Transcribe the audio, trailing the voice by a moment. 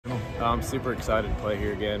I'm super excited to play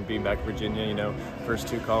here again, being back in Virginia. You know, first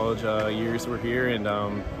 2 college years we're here, and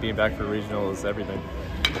being back for regional is everything.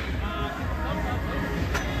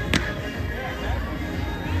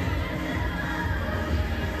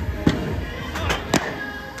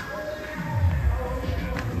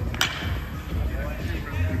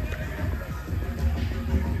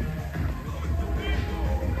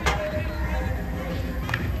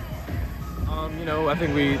 You know, I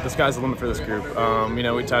think the sky's the limit for this group. You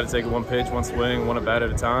know, we try to take it one pitch, one swing, one at bat at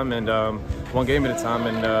a time, and one game at a time,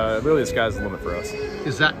 and really the sky's the limit for us.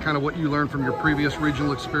 Is that kind of what you learned from your previous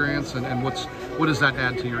regional experience, and what does that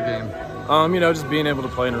add to your game? You know, just being able to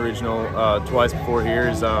play in a regional twice before here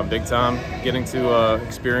is big time. Getting to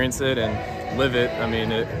experience it and live it, I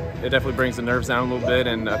mean, it definitely brings the nerves down a little bit,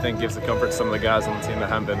 and I think gives the comfort to some of the guys on the team that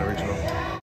haven't been to regional.